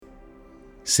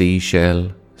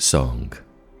Seashell Song.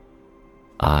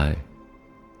 I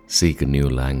seek a new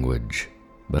language,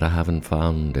 but I haven't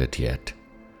found it yet.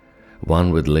 One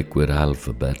with liquid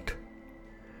alphabet,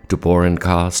 to pour and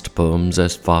cast poems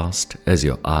as fast as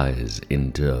your eyes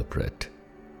interpret.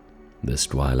 This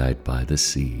twilight by the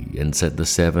sea, and set the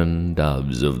 7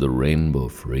 doves of the rainbow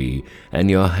free,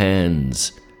 and your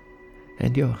hands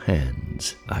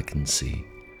I can see.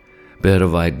 Pair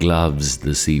of white gloves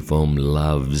the sea foam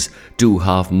loves, 2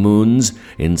 half-moons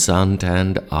in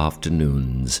sun-tanned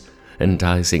afternoons,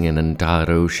 enticing an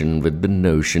entire ocean with the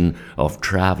notion of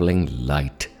traveling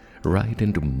light, right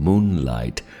into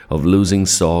moonlight, of losing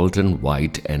salt and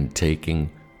white and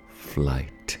taking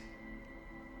flight.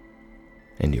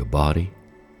 And your body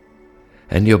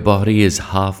is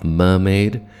half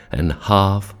mermaid and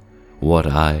half what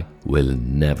I will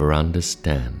never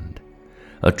understand.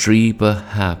 A tree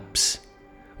perhaps,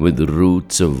 with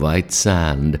roots of white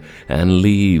sand and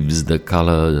leaves the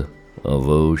color of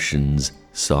ocean's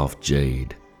soft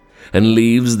jade. And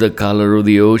leaves the color of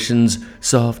the ocean's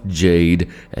soft jade.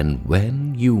 And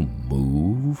when you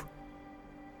move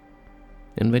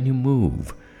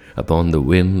upon the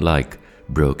wind like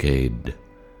brocade,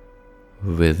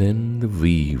 within the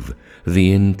weave,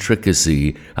 the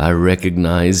intricacy, I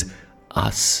recognize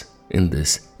us in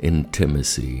this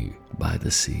intimacy by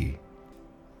the sea.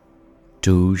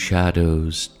 2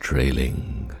 shadows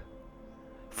trailing,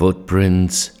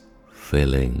 footprints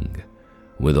filling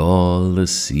with all the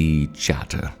sea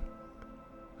chatter.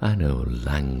 I know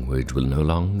language will no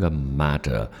longer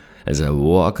matter as I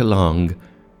walk along,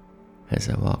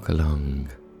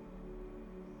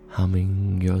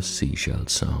 humming your seashell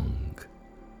song,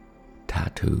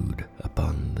 tattooed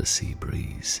upon the sea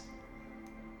breeze,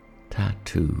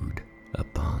 tattooed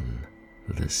upon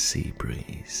the sea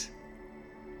breeze.